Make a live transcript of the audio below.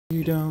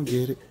We don't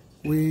get it.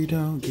 We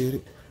don't get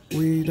it.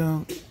 We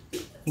don't get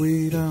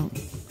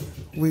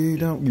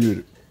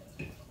it.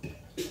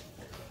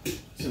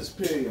 This is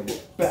P, and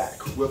we're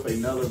back with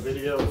another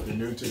video. If you're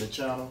new to the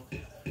channel,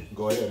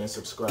 go ahead and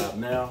subscribe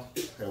now.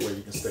 That way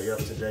you can stay up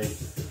to date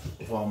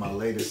with all my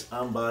latest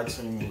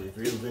unboxing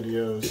review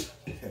videos.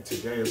 And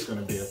today is going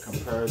to be a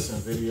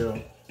comparison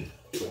video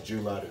for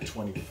July the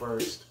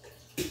 21st,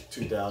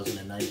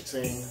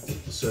 2019.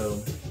 So,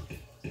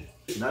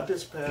 not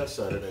this past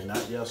Saturday,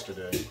 not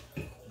yesterday,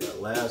 but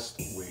last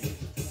week,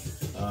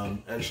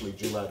 actually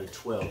July the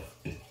 12th,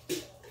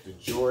 the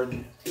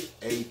Jordan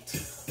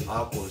 8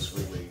 Aqua was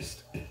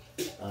released.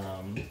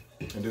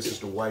 And this is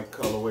the white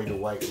colorway, the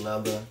white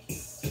leather,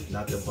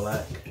 not the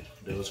black.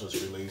 This was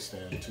released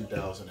in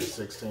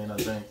 2016, I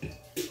think.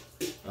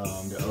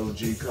 The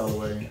OG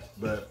colorway,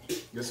 but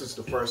this is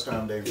the first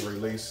time they've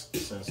released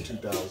since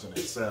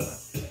 2007.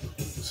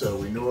 So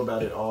we knew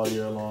about it all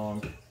year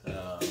long.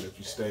 If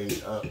you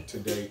stayed up to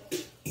date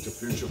to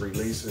future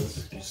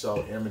releases, you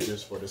saw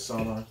images for the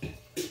summer.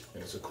 And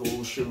it's a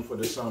cool shoe for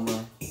the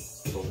summer,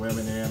 for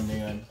women and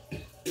men,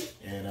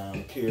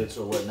 and kids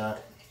or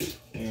whatnot,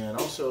 and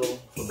also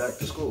for back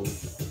to school.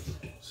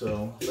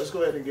 So let's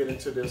go ahead and get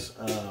into this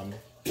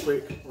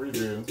quick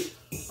review.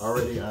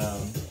 Already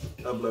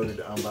uploaded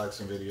the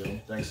unboxing video.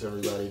 Thanks to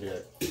everybody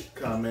that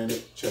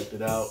commented, checked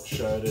it out,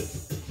 shared it,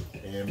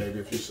 and maybe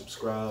if you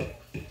subscribe.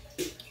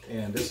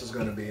 And this is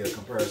going to be a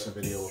comparison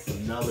video with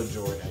another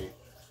Jordan 8.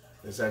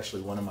 It's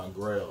actually one of my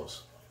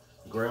grails.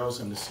 Grails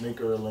in the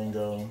sneaker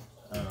lingo,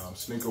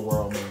 sneaker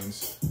world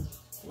means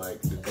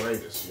like the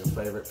greatest, your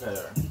favorite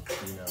pair,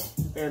 you know.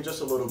 And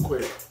just a little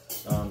quick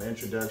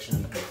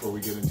introduction before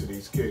we get into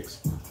these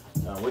kicks.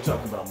 We're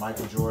talking about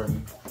Michael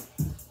Jordan,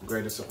 the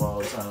greatest of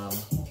all time,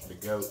 the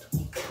GOAT,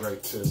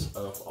 greatest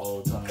of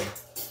all time,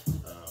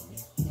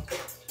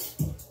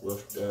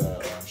 with the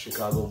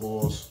Chicago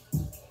Bulls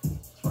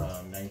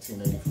from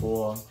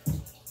 1984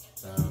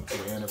 to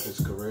the end of his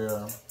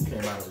career.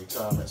 Came out of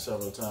retirement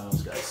several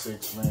times, got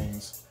 6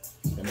 rings,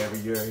 and every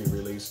year he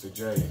released the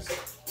J's.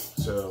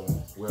 So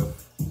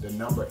with the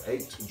number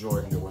 8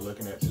 Jordan that we're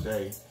looking at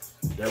today,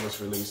 that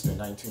was released in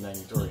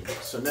 1993.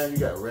 So now you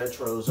got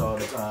retros all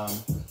the time.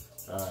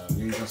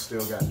 You even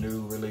still got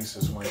new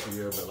releases once a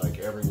year, but like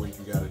every week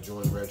you got a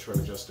Jordan retro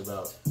just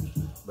about.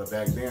 But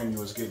back then you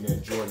was getting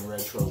that Jordan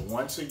retro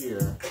once a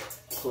year,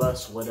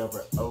 plus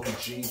whatever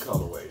OG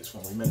colorways.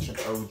 When we mention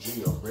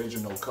OG,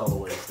 original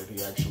colorways that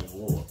he actually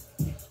wore.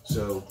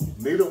 So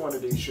neither one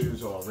of these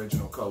shoes are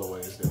original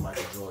colorways that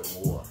Michael Jordan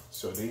wore.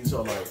 So these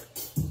are like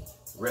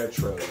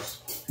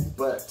retros,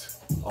 but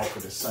off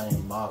of the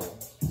same model,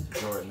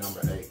 Jordan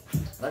number 8.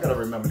 And I gotta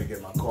remember to get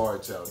my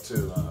cards out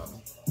too.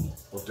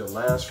 With the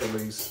last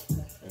release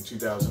in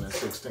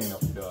 2016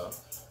 of the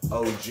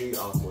OG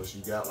Aquas,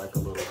 you got like a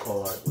little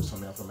card with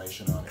some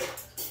information on it.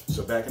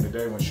 So back in the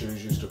day when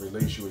shoes used to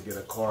release, you would get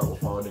a card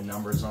with all the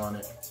numbers on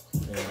it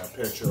and a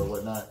picture or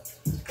whatnot.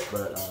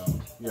 But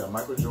yeah,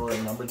 Michael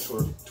Jordan, number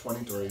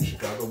 23,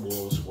 Chicago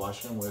Bulls,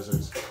 Washington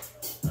Wizards,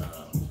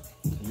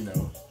 you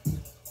know.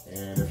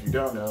 And if you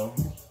don't know,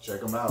 check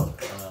them out.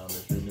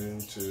 If you're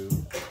new to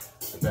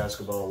the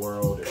basketball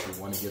world, if you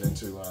want to get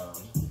into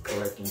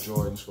collecting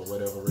Jordans for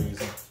whatever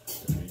reason,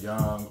 if you're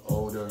young,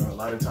 older, a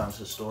lot of times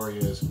the story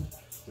is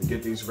we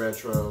get these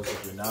retros.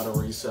 If you're not a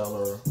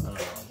reseller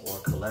or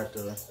a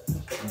collector,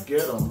 you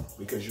get them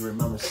because you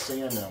remember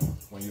seeing them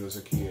when you was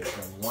a kid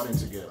and wanting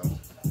to get them.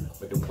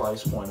 But the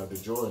price point of the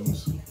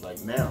Jordans, like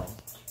now,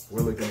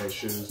 we're looking at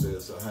shoes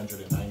that's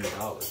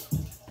 $190,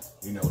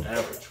 you know,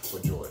 average for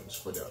Jordans,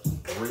 for the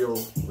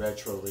real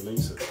retro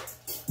releases.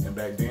 And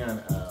back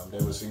then,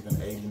 there was even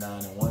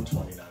 $89 and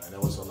 $129, and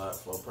that was a lot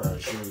for a pair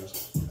of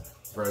shoes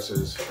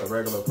versus a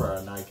regular pair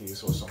of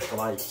Nikes or some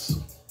flights.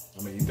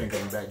 I mean, you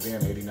thinking back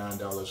then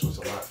 $89 was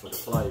a lot for the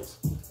flights,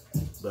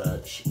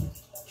 but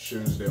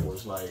shoes that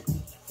was like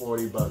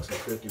 $40 and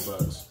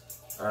 $50,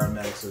 Air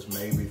Maxes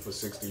maybe for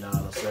 $69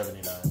 or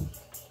 $79.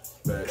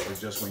 But it's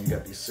just when you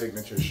got these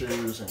signature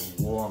shoes and you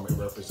wore them, it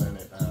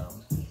represented,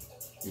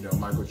 you know,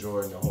 Michael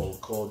Jordan, the whole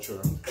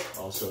culture.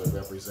 Also, it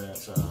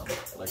represents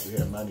like you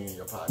had money in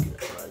your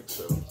pocket, right?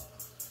 So,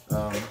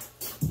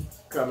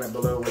 comment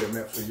below what it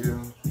meant for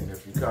you, and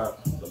if you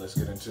cop. But let's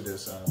get into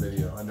this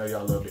video. I know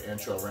y'all love the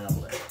intro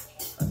rambling.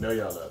 I know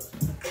y'all love it.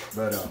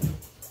 But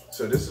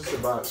so this is the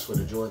box for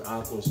the Jordan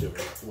Aquas that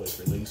was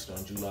released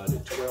on July the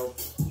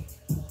 12th,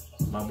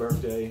 my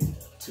birthday,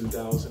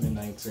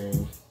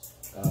 2019.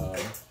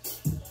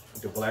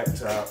 The black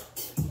top.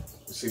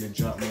 You see the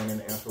Jumpman in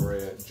the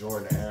infrared,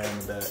 Jordan Air in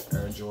the back,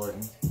 Air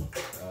Jordan,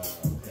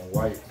 in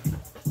white.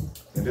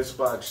 And this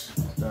box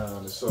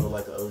is sort of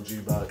like an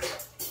OG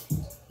box,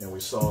 and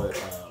we saw it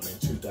in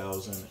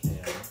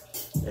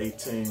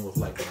 2018 with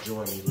like the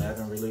Jordan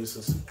 11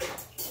 releases.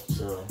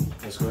 So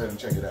let's go ahead and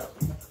check it out.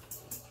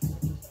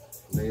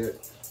 Lid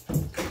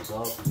comes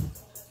off.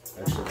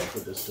 Actually, I'm gonna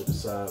put this to the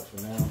side for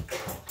now.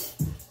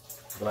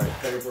 Black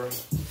paper,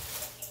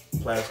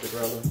 plastic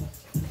rubber.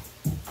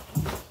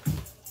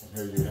 And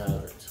here you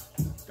have it,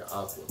 the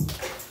Aqua.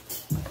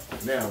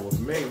 Now with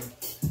me,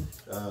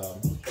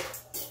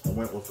 I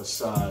went with a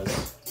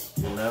size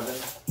 11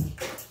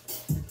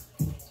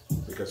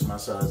 because my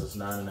size is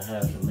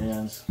 9.5 for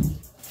men's.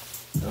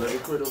 Now let me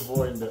quit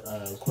avoiding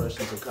the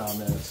questions or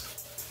comments.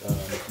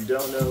 If you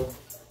don't know,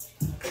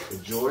 the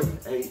Jordan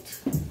 8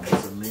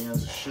 is a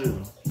men's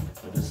shoe,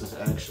 but this is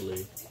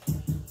actually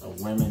a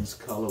women's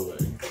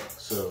colorway.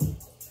 So,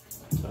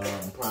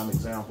 prime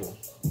example,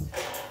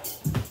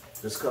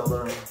 this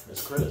color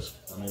is crisp.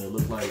 I mean, it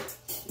looked like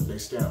if they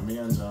stamped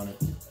men's on it.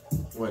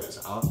 What, it's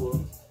Aqua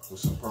with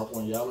some purple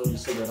and yellow? You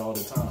see that all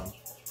the time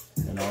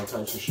in all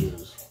types of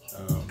shoes.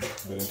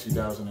 But in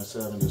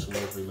 2007, this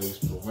was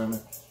released for women.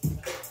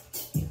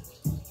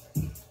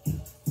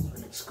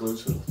 An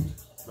exclusive.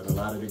 But a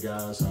lot of the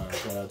guys,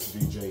 shout out to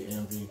DJ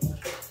Envy,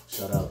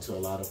 shout out to a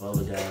lot of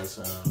other guys,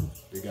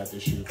 they got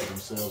this shoe for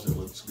themselves. It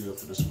looks good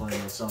for the spring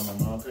and summer,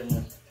 in my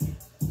opinion.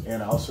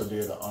 And I also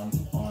did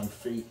on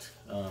feet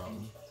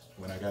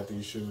when I got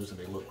these shoes, and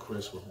they look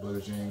crisp with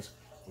blue jeans.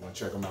 I'm gonna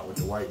check them out with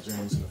the white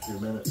jeans in a few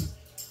minutes.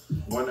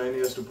 190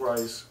 is the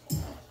price.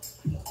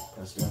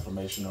 That's the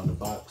information on the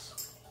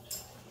box.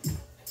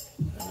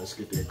 And let's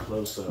get that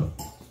close up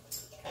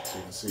so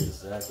you can see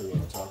exactly what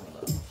I'm talking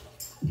about.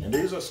 And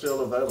these are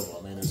still available.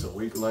 I mean, it's a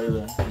week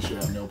later. You should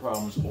have no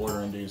problems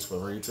ordering these for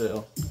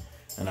retail.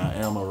 And I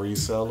am a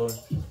reseller,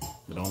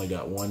 but only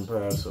got one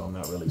pair, so I'm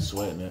not really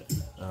sweating it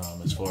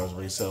as far as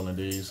reselling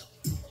these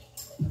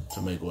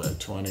to make, what,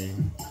 20,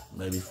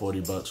 maybe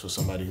 40 bucks for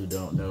somebody who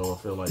don't know or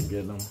feel like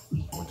getting them,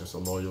 or just a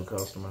loyal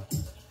customer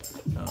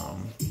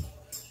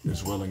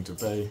is willing to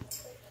pay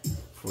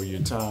for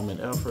your time and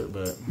effort.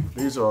 But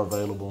these are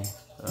available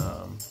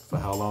for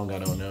how long, I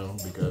don't know,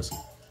 because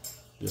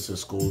this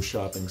is school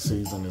shopping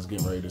season is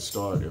getting ready to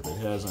start if it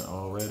hasn't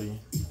already.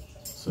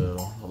 So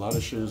a lot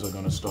of shoes are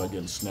going to start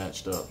getting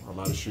snatched up. A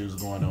lot of shoes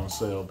going on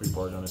sale.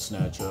 People are going to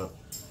snatch up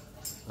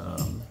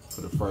for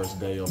the first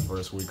day or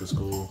first week of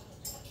school,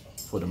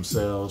 for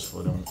themselves,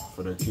 for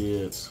their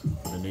kids,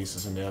 for the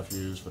nieces and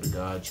nephews, for the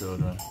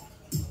godchildren,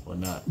 or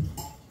not.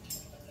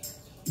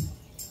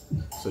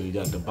 So you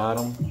got the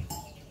bottom,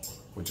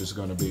 which is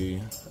going to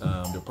be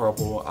the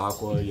purple,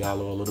 aqua,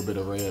 yellow, a little bit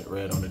of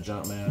red on the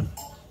Jumpman.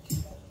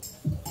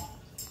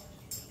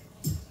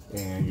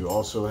 And you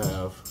also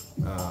have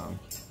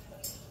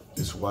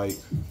this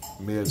white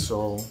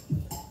midsole.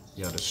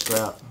 You got the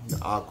strap, the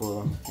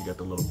aqua, you got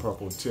the little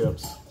purple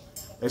tips.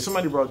 And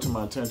somebody brought to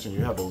my attention,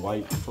 you have the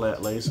white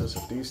flat laces.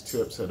 If these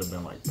tips had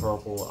been like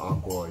purple,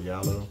 aqua, or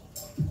yellow,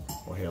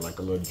 or had like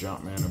a little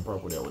Jumpman in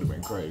purple, that would have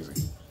been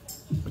crazy.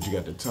 But you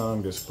got the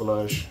tongue, this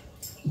plush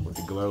with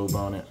the globe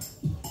on it,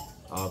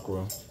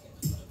 aqua.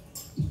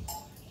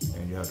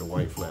 And you have the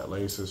white flat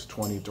laces,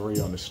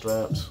 23 on the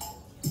straps.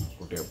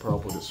 With their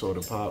purple that sort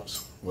of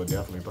pops, well,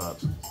 definitely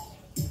pops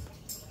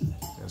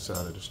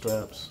inside of the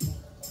straps.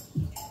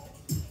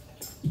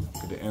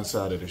 Look at the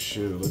inside of the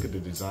shoe. Look at the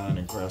design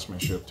and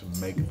craftsmanship to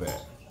make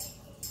that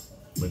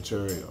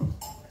material.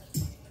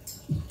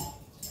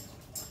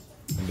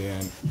 And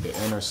then the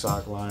inner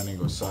sock lining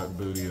or sock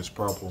booty is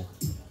purple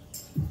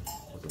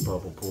with the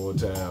purple pull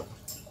tab.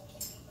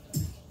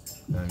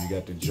 And you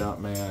got the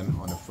Jumpman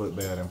on the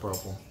footbed in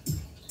purple.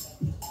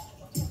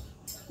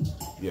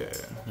 Yeah,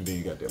 and then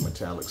you got that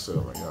metallic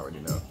silver, you already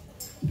know.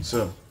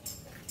 So,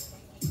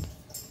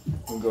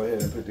 we'll go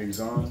ahead and put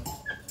these on.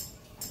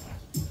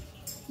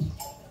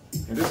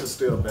 And this is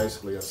still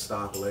basically a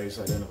stock lace.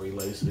 I didn't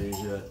relace these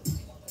yet.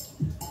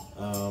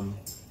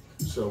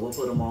 So we'll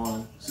put them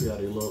on, see how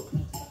they look.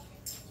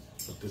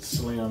 With the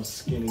slim,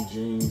 skinny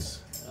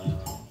jeans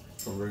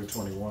from Route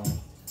 21.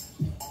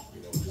 You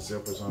know, with the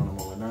zippers on them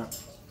or whatnot.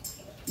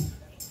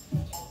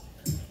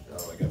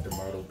 Oh, I got the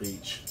Myrtle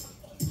Beach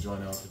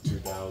joint out for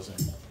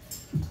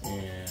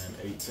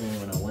 2018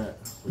 when I went,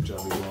 which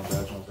I'll be going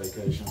back on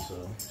vacation.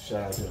 So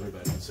shout out to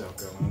everybody in South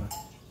Carolina,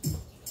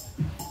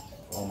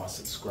 all my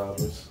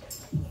subscribers.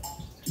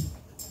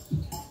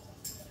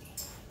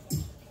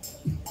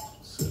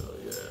 So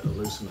yeah,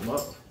 loosen them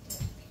up.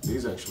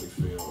 These actually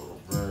feel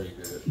very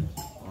good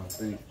on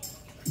feet,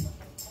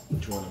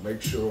 but you want to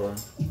make sure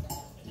you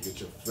get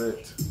your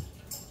foot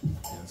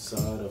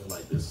inside of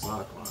like this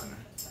sock liner.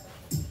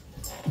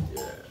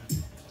 Yeah.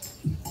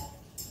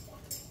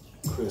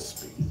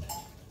 Crispy.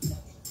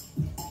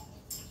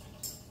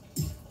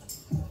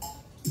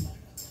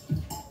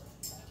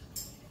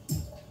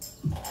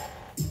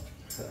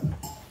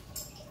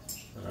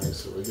 Alright,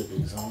 so we'll get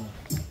these on.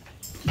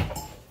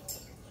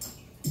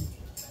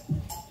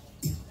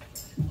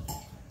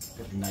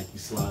 Got the Nike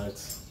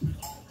slides.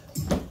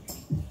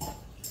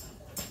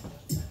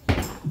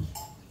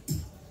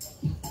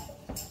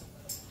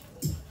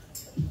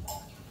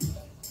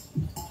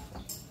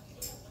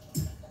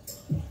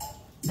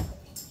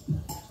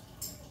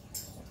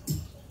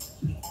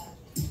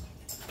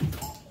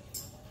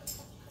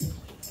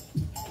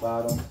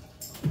 Bottom.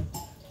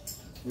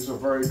 These are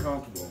very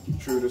comfortable,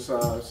 true to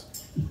size.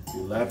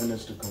 11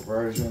 is the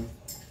conversion.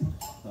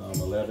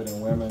 11 in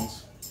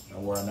women's. I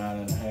wear a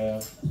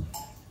 9.5.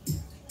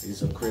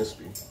 These are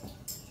crispy.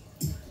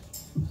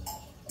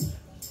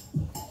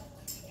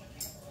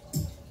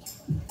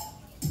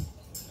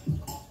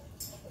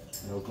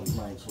 No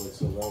complaints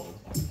whatsoever.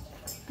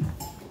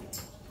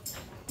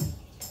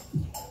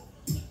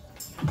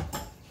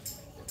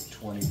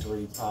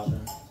 23 popping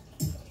on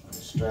the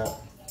strap.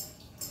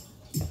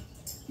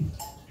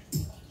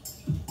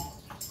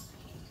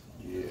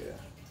 Yeah.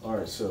 All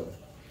right, so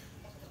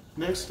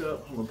next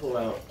up, I'm gonna pull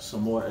out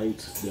some more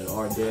 8s that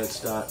are dead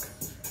stock.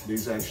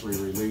 These actually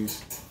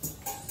released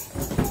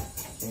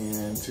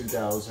in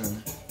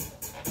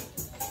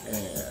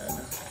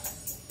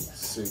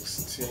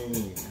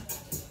 2016.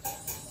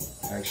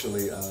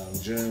 Actually,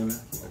 June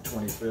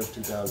 25th,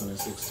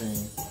 2016.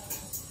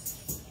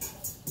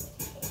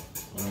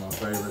 One of my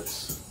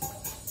favorites,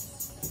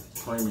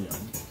 premium.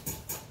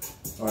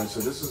 All right, so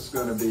this is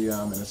gonna be in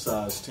a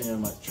size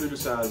 10. My true to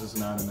size is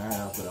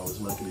 9.5, but I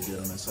was lucky to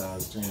get them in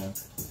size 10.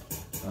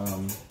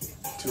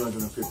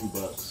 250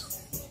 bucks,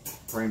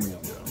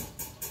 premium though.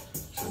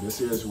 So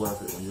this is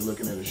worth it when you're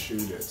looking at a shoe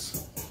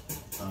that's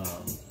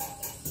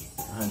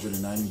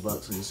 190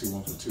 bucks and you see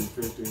one for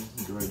 250.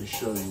 I'm ready to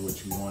show you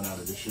what you want out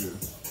of the shoe.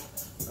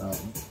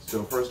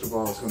 So first of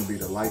all, it's going to be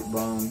the light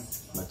bone,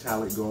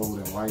 metallic gold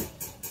and white.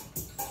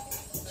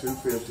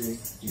 250.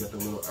 You got the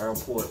little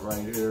airport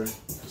right here.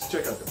 Just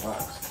check out the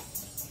box.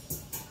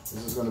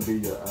 This is going to be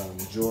your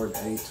Jordan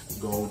 8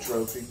 gold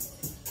trophy.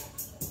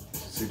 You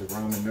see the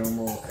Roman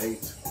numeral 8.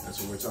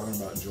 That's what we're talking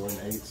about, Jordan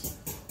 8s.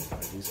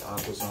 Like these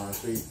Aquas on our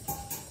feet.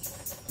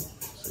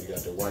 So you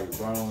got the white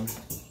bone,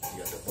 you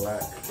got the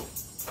black.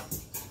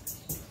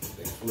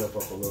 They flip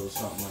up a little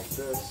something like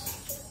this.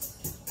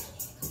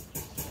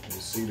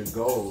 You see the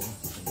gold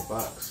in the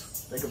box.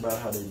 Think about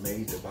how they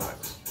made the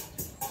box.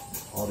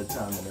 All the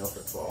time and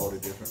effort for all the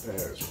different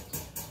pairs.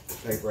 The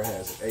paper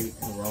has 8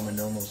 and Roman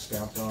numerals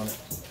stamped on it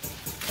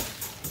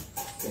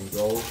in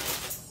gold.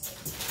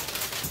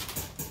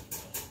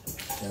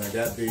 And I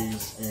got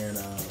these in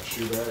a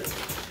shoe bag.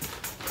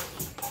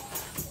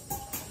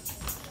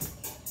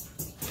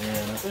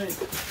 And I think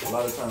a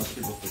lot of times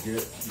people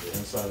forget the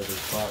inside of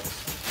this box.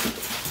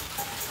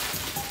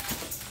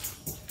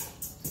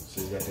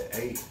 So you got the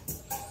 8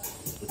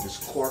 with this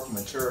cork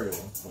material,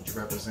 which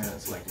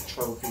represents like the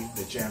trophy,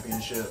 the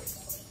championship.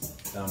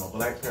 A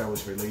black pair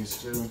was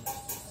released too.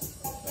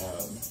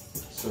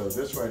 So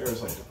this right here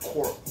is like the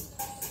cork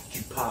that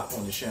you pop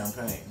on the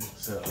champagne.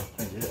 So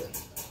yeah,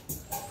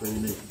 pretty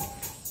neat.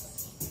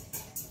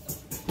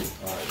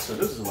 All right, so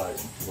this is like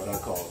what I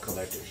call a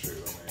collector's shoe. I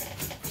mean,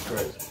 it's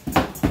crazy.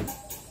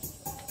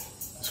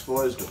 As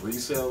far as the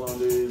resale on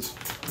these,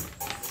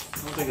 I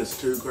don't think it's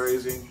too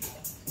crazy.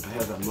 I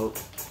haven't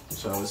looked,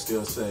 so I would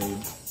still say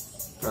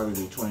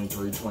probably be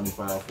 23,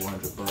 25,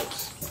 400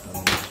 bucks.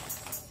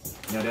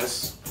 Now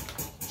that's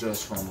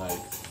just from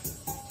like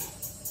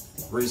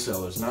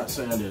resellers. Not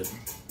saying that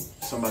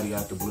somebody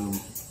out the blue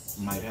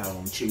might have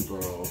them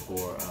cheaper or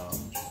for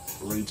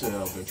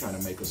retail if they're trying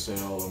to make a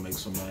sale or make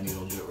some money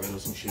or get rid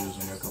of some shoes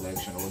in their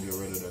collection or get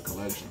rid of their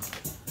collection.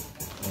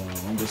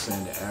 I'm just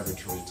saying the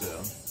average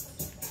retail.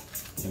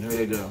 And here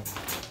they go.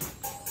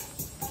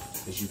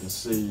 As you can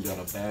see, you got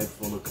a bag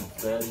full of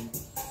confetti.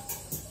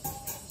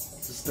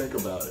 Just think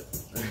about it.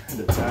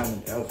 The time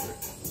and effort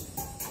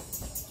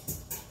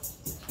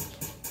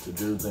to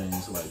do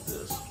things like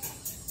this.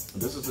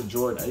 This is a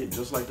Jordan 8,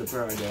 just like the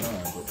pair I got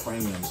on, but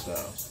premium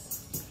style.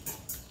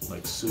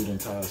 Like suit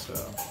and tie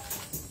style.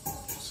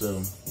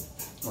 So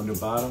on the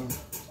bottom,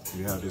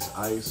 you have this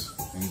ice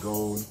and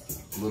gold,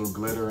 little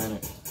glitter in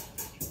it.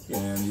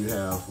 And you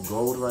have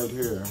gold right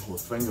here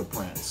with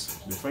fingerprints.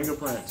 The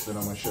fingerprints that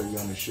I'm gonna show you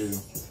on the shoe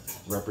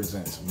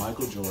represents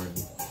Michael Jordan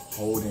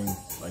holding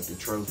like the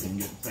trophy and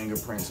getting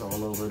fingerprints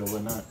all over it or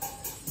whatnot.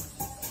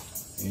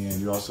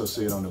 And you also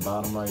see it on the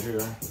bottom right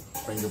here,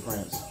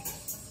 fingerprints.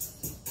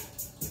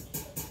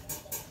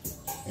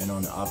 And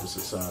on the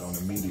opposite side, on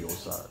the medial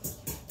side.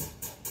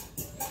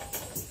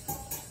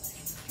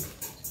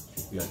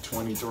 You got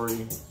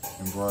 23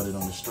 embroidered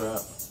on the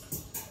strap.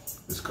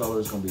 This color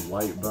is gonna be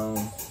white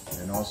bone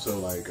and also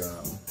like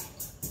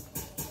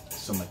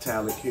some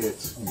metallic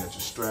hits. You got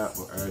your strap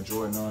with Air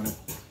Jordan on it.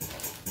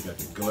 You got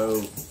the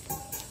globe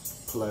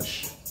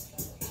plush.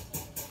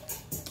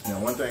 Now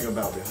one thing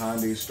about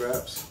behind these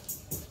straps,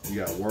 you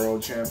got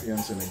world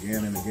champions and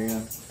again.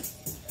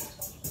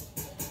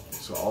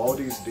 So all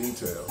these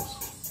details.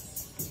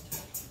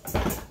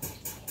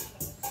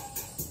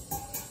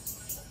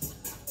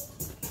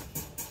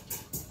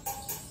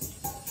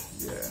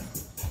 Yeah,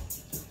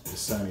 it's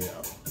sunny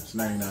out. It's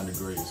 99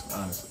 degrees,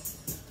 honestly.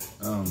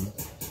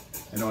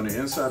 And on the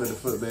inside of the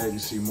foot bag, you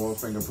see more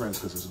fingerprints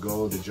because it's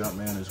gold. The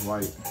Jumpman is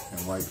white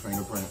and white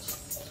fingerprints.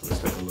 So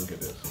let's take a look at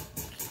this.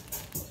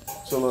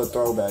 So a little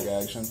throwback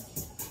action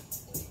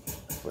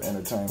for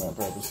entertainment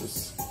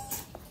purposes.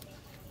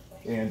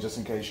 And just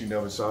in case you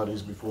never saw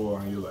these before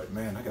and you're like,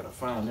 man, I gotta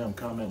find them,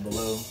 comment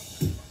below.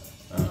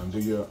 Do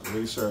your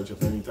research,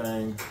 if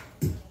anything.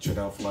 Check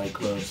out Flight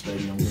Club,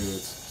 Stadium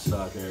Goods,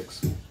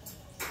 StockX.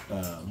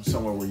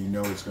 Somewhere where you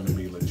know it's gonna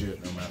be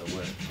legit no matter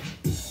what.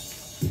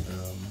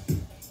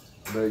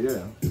 But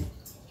yeah,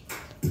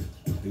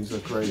 these are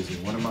crazy.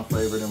 One of my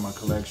favorite in my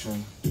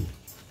collection,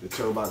 the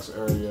toe box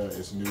area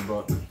is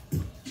Nubuck.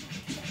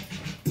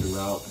 The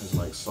throughout. It's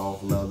like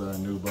soft leather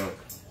and nubuck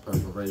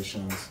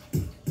perforations.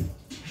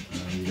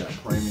 You got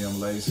premium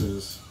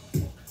laces.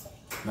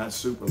 Not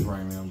super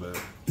premium, but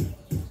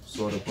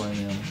sort of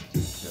premium.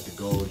 You got the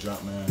gold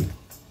Jumpman.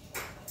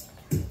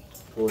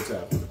 Pull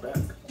tab on the back.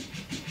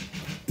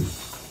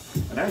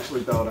 And I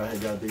actually thought I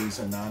had got these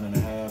in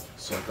 9.5,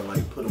 so I could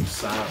like put them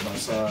side by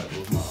side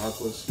with my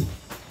Aquas,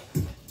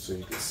 so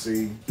you could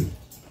see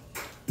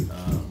the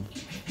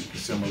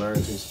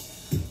similarities.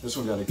 This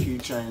one got a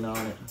keychain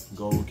on it,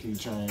 gold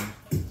keychain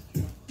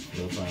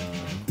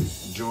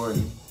with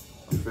Jordan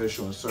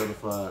official and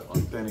certified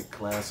authentic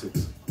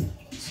classics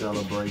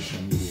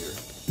celebration gear.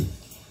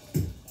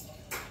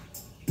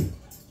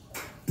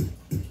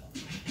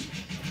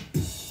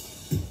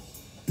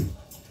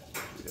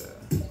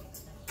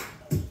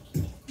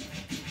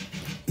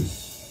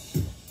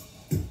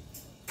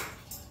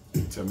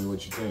 Tell me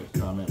what you think,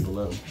 comment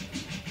below.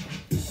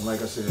 And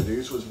like I said,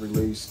 these was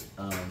released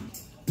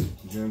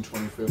June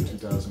 25th,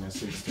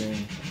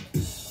 2016.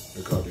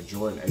 They're called the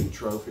Jordan 8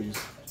 trophies.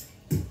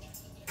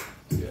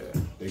 Yeah,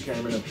 they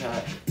came in a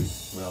pack,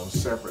 well,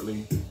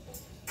 separately.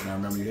 And I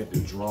remember you had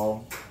to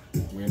draw.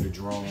 We had to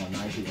draw on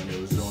Nike when they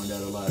was doing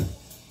that a lot.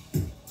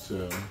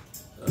 So,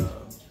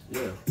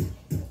 yeah.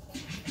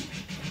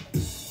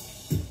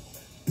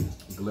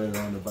 Glitter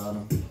on the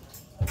bottom.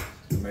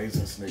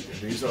 Amazing sneaker.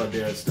 These are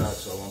dead stock,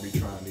 so I won't be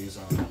trying these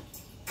on.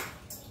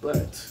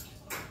 But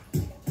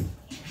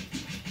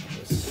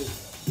let's see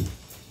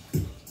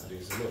how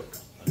these look.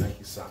 A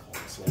Nike sock on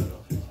the slide off.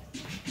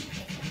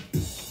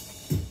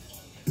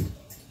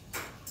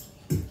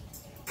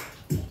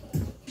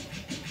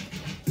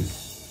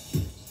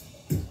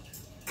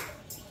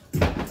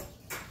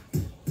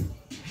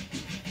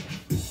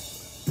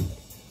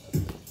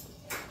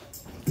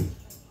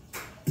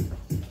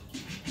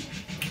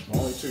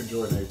 Only 2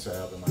 Jordan 8s I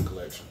have in my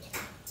collection.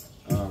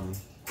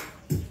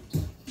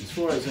 As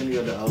far as any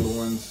of the other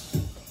ones,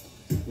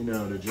 you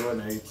know, the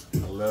Jordan 8s,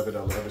 I love it. I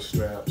love the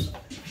straps,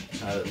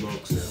 how it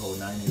looks, that whole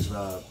 90s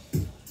vibe.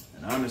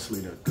 And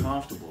honestly, they're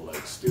comfortable,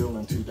 like still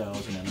in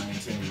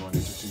 2019, going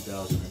into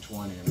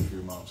 2020 in a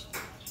few months.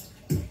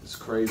 It's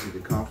crazy, the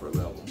comfort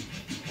level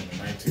on the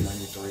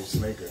 1993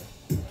 sneaker.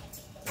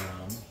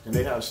 And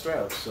they have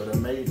straps, so they're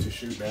made to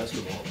shoot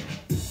basketball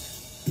in.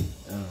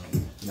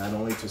 Not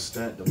only to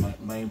stunt, the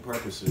main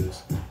purpose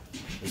is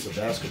it's a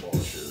basketball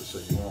shoe, so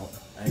you want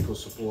ankle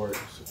support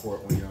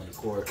when you're on the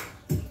court,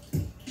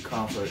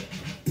 comfort.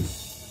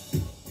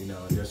 You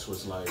know, this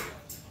was like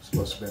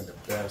supposed to be the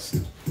best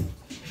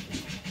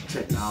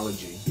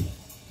technology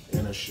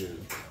in a shoe,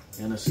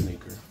 in a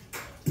sneaker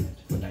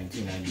for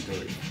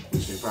 1993,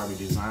 which they probably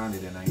designed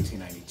it in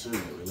 1992.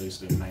 They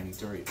released it in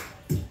 93.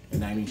 In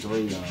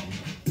 93,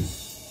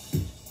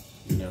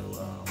 you know,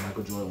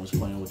 Michael Jordan was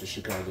playing with the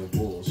Chicago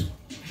Bulls.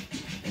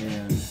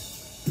 And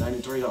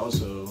 93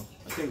 also,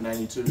 I think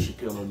 92,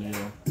 Shaquille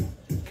O'Neal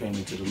came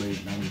into the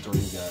league.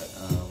 93 got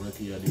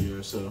Rookie of the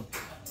Year. So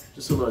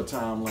just a little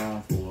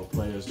timeline for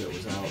players that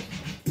was out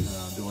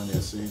during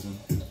that season,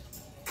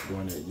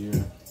 during that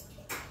year.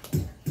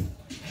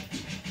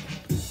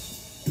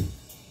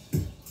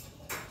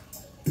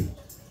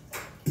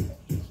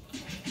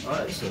 All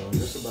right, so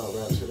this about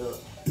wraps it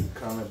up.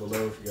 Comment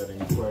below if you got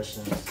any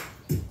questions.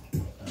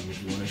 If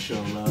you want to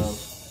show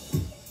love.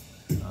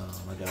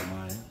 I got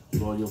my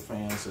loyal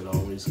fans that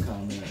always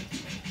comment.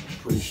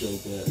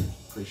 Appreciate that.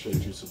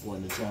 Appreciate you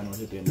supporting the channel.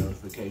 Hit that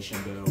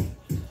notification bell.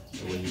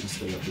 That way you can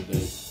stay up to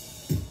date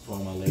for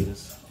all my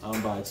latest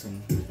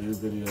unboxing, review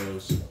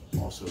videos,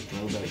 also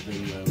throwback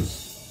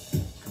videos,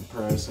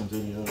 comparison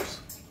videos.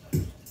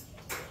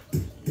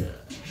 Yeah.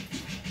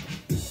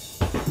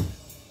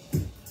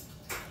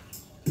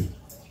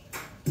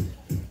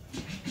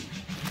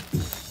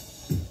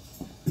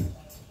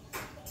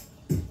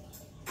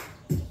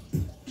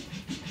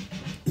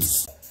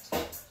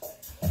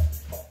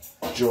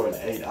 Jordan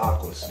 8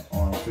 Aquas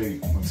on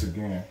feet once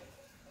again.